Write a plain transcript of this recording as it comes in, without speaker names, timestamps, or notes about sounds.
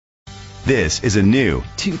This is a new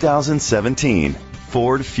 2017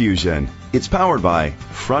 Ford Fusion. It's powered by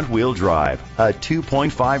front-wheel drive, a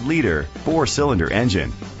 2.5-liter four-cylinder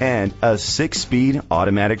engine, and a 6-speed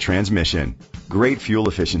automatic transmission. Great fuel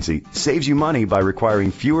efficiency saves you money by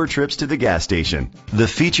requiring fewer trips to the gas station. The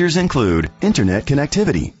features include internet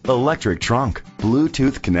connectivity, electric trunk,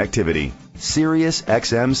 Bluetooth connectivity, Sirius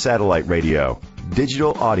XM satellite radio,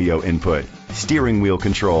 digital audio input, steering wheel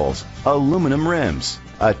controls, aluminum rims,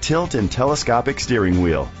 a tilt and telescopic steering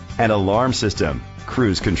wheel, an alarm system,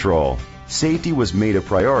 cruise control. Safety was made a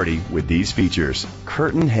priority with these features: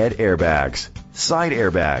 curtain head airbags, side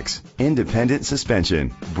airbags, independent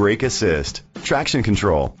suspension, brake assist, traction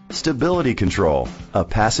control, stability control, a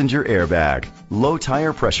passenger airbag, low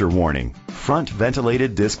tire pressure warning, front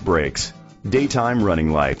ventilated disc brakes, daytime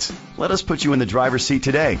running lights. Let us put you in the driver's seat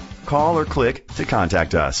today. Call or click to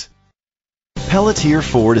contact us. Pelletier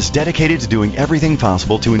Ford is dedicated to doing everything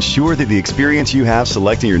possible to ensure that the experience you have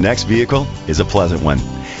selecting your next vehicle is a pleasant one.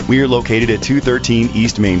 We are located at 213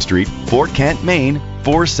 East Main Street, Fort Kent, Maine,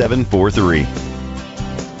 4743.